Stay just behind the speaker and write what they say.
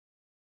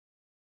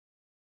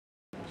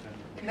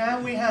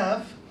now we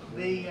have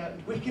the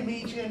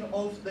Wikimedian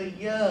of the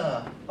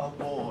Year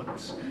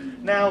Awards.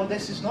 Now,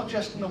 this is not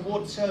just an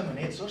award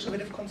ceremony, it's also a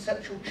bit of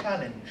conceptual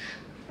challenge.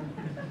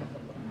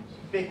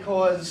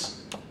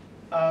 Because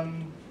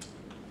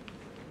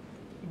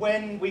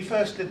when we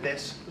first did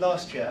this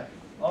last year,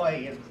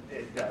 I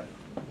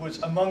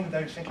was among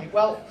those thinking,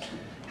 well,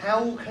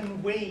 how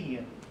can we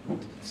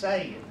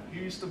say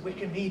who's the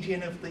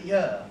Wikimedian of the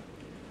Year?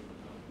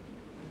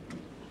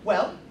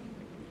 Well,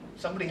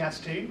 somebody has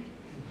to.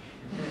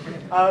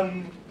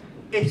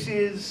 It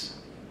is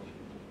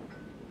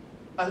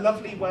a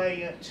lovely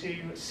way to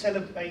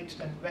celebrate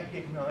and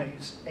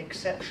recognise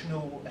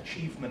exceptional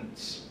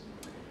achievements,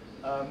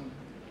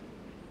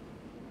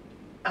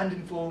 and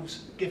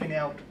involves giving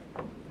out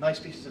nice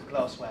pieces of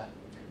glassware.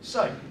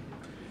 So,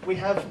 we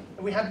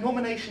had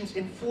nominations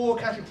in 4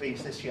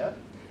 categories this year,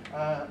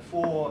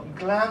 for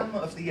Glam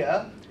of the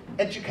Year,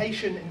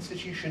 Education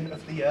Institution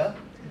of the Year,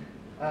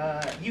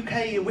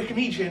 UK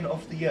Wikimedian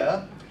of the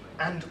Year,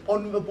 and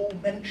Honourable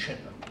Mention.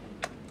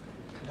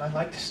 And I'd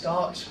like to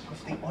start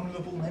with the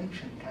Honourable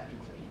Mention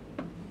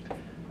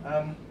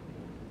category.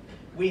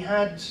 We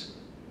had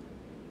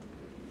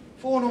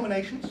 4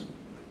 nominations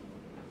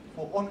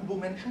for Honourable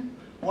Mention.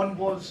 One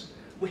was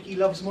Wiki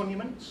Loves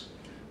Monuments,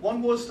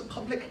 one was the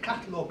Public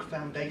Catalogue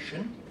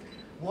Foundation,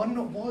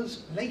 one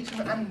was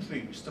Leighton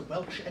Andrews, the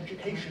Welsh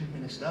Education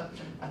Minister,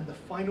 and the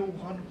final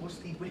one was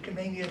the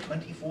Wikimania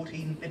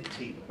 2014 bid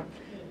team.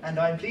 And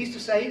I'm pleased to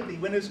say the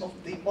winners of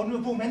the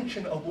Honourable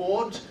Mention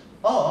Award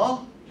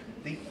are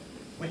the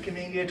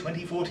Wikimania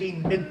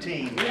 2014 bid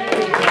team.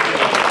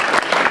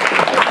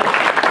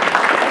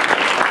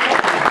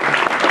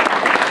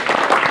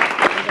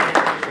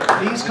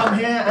 Please come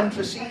here and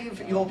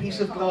receive your piece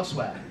of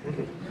glassware.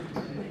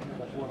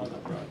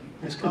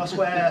 This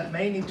glassware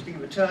may need to be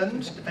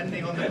returned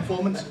depending on the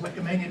performance of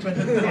Wikimania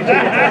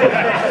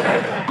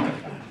 2014.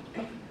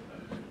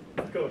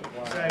 Good. So,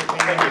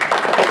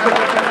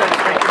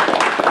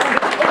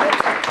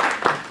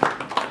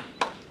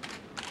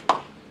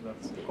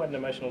 quite an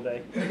emotional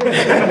day.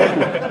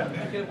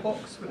 Get a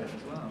box with it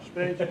as well.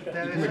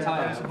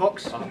 There's a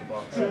box.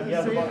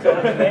 Yeah, the box.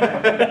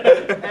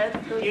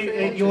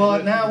 You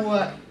are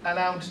now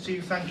allowed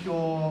to thank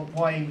your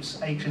wives,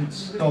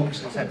 agents,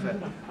 dogs, etc.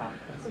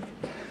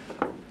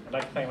 I'd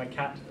like to thank my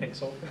cat,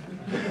 Pixel,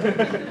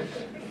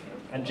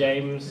 and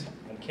James,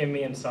 and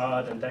Kimmy, and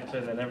Saad, and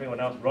Declan, and everyone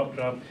else, Rock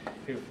Drum,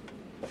 who've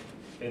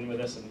been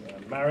with us, and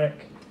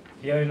Marek,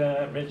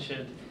 Fiona,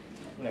 Richard.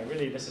 You know,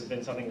 really, this has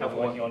been something we've been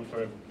working on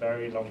for a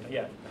very long time.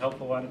 Yeah, a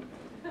helpful one.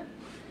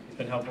 It's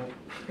been helpful.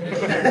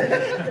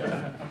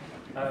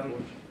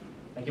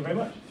 Thank you very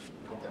much.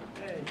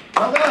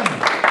 Well done.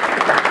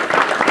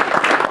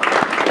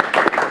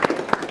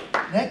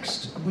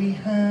 Next, we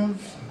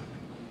have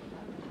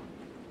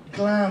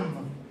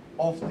Glam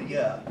of the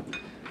Year.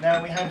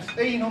 Now, we have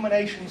 3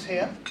 nominations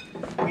here.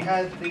 We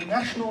had the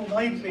National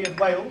Library of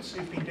Wales,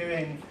 who've been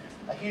doing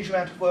a huge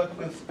amount of work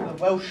with the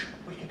Welsh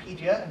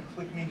Wikipedia and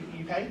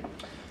Wikimedia UK.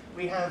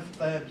 We have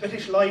the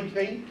British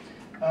Library,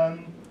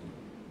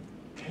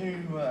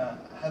 who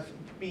have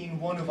been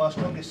one of our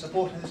strongest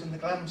supporters in the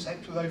Glam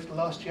sector over the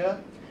last year,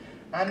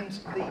 and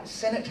the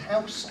Senate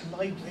House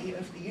Library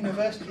of the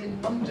University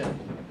in London.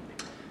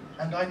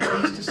 And I'm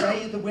pleased to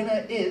say the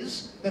winner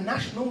is the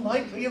National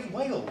Library of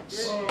Wales.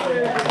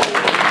 The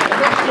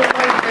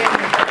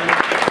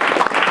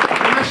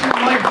National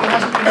Library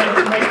hasn't been able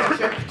to make the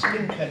trip to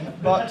Lincoln,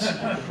 but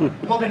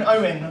Robin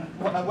Owen,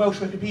 a Welsh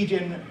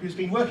Wikipedian who's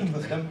been working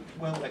with them,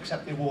 will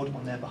accept the award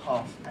on their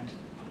behalf and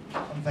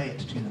convey it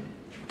to them.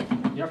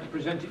 You have to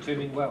present it to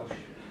him in Welsh.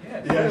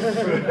 Yes.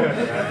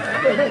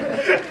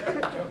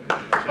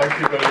 Thank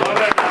you very much.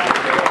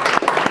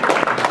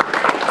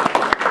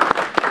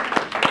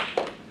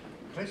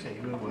 Can I say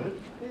you a word?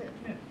 Yeah.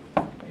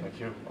 Thank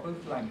you.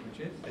 Both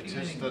languages. It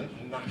is the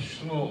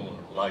National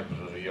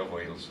Library of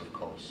Wales, of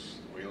course.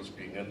 Wales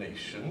being a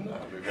nation,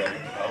 and we're very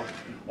proud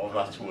of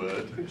that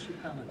word.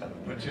 The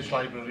British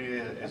Library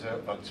is a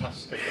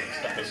fantastic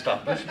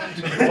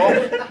establishment as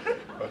well,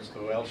 but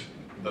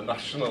the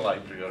National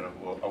Library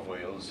of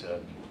Wales,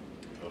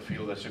 I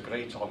feel that's a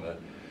great honour.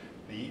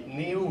 The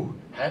new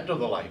head of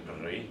the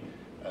library,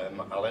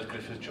 Aled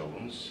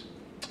Griffith-Jones,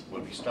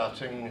 will be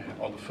starting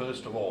on the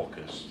 1st of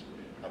August.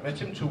 I met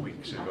him 2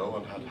 weeks ago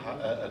and had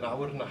an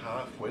hour and a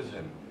half with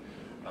him,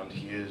 and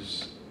he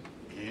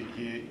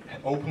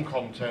open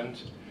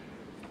content.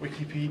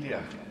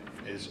 Wikipedia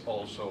is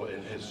also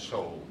in his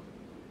soul.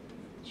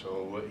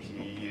 So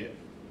he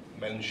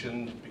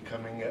mentioned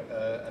becoming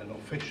an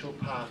official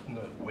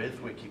partner with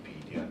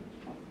Wikipedia,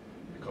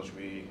 because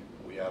we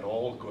are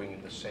all going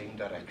in the same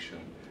direction.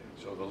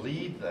 So the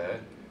lead there,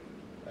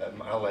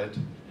 Aled,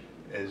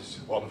 is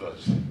one of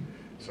us.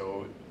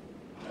 So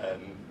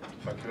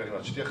thank you very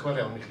much. Diolch yn fawr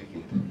iawn i chi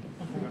gyd.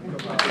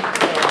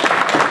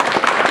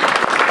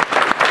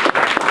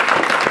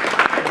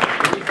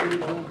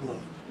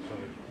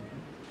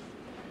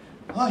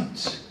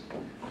 Right,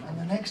 and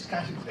the next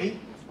category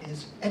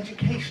is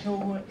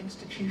Educational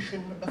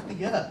Institution of the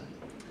Year.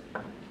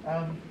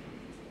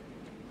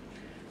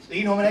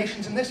 the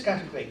nominations in this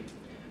category.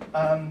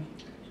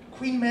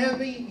 Queen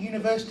Mary,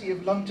 University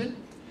of London,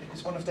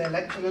 because one of their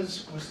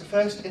lecturers was the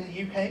first in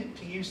the UK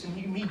to use the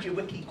new Media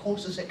Wiki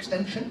courses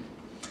extension.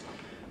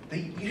 The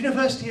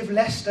University of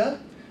Leicester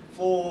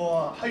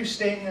for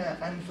hosting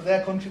and for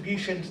their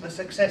contribution to the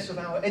success of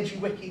our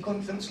EduWiki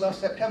conference last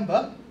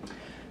September.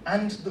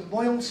 And the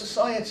Royal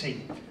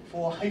Society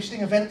for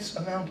hosting events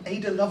around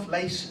Ada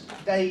Lovelace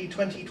Day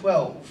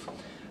 2012.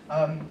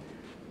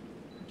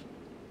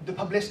 The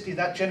publicity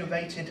that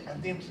generated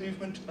and the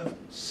improvement of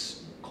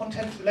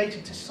content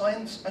related to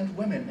science and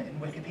women in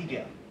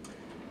Wikipedia.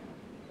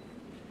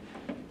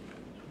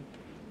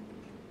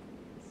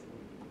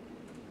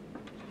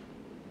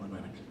 One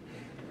moment.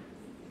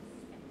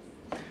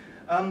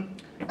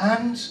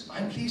 And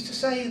I'm pleased to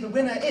say the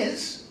winner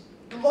is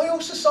the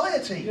Royal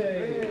Society.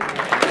 Yay.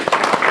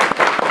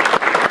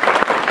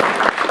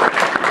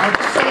 I'll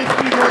just say a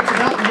few words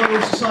about the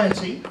Royal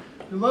Society.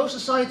 The Royal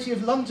Society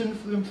of London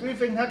for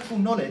Improving Natural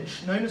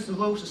Knowledge, known as the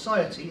Royal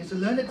Society, is a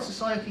learned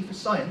society for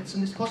science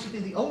and is possibly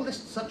the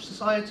oldest such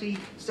society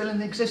still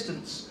in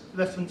existence,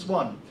 reference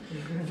 1.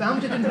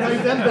 Founded in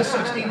November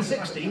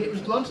 1660, it was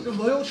granted a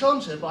royal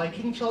charter by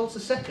King Charles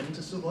II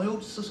as the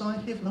Royal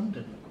Society of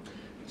London.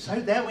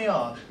 So there we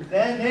are.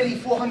 They're nearly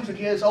 400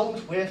 years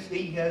old, we're 3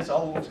 years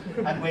old,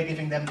 and we're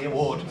giving them the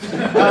award.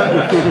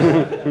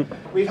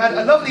 We've had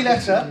a lovely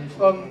letter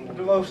from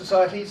the Royal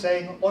Society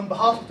saying, on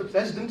behalf of the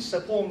President, Sir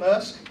Paul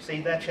Nurse,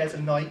 see their chair's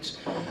a knight,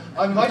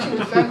 I'm writing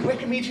to thank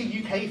Wikimedia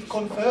UK for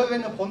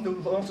conferring upon the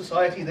Royal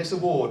Society this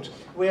award.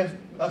 We are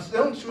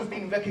thrilled to have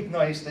been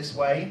recognised this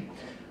way,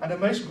 and are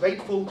most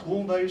grateful to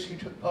all those who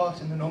took part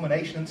in the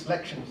nomination and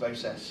selection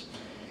process.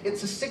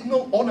 It's a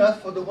signal honour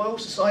for the Royal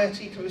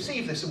Society to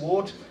receive this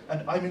award,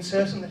 and I'm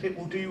certain that it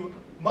will do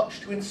much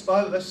to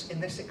inspire us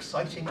in this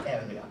exciting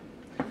area.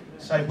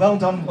 So well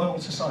done, Royal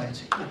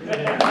Society.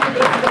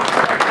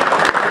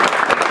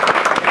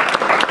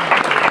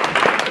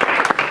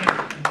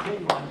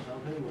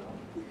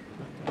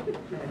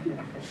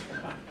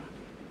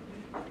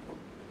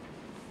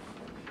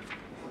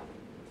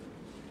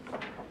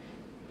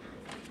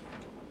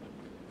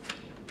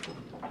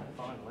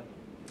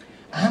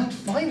 And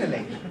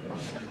finally,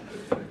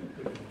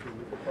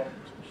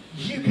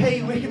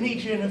 UK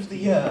Wikimedian of the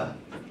Year.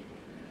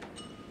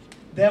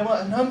 There were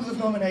a number of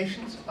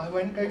nominations. I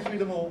won't go through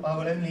them all, I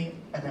will only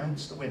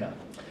announce the winner.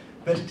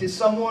 But it is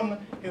someone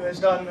who has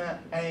done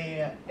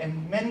an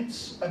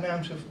immense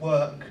amount of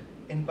work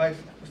in both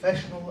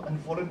professional and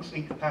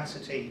voluntary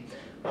capacity,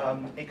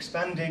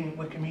 expanding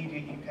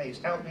Wikimedia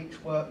UK's outreach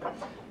work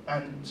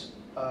and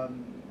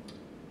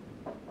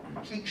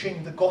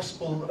preaching the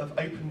gospel of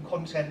open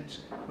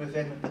content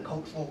within the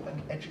cultural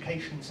and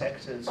education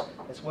sectors,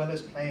 as well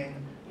as playing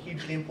a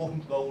hugely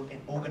important role in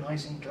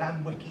organising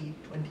GlamWiki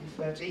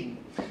 2013.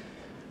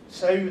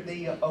 So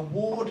the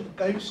award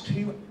goes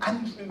to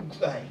Andrew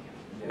Gray.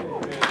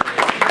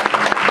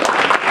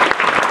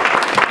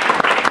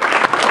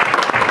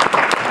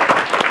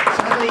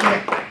 Sadly,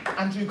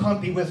 Andrew can't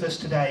be with us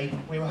today.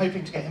 We were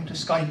hoping to get him to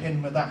Skype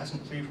in, but that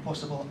hasn't proved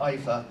possible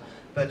either.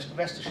 But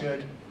rest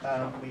assured,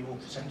 we will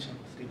present him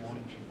with the award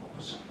in due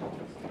course.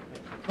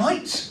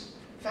 Right,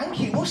 thank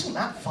you. Wasn't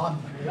that fun?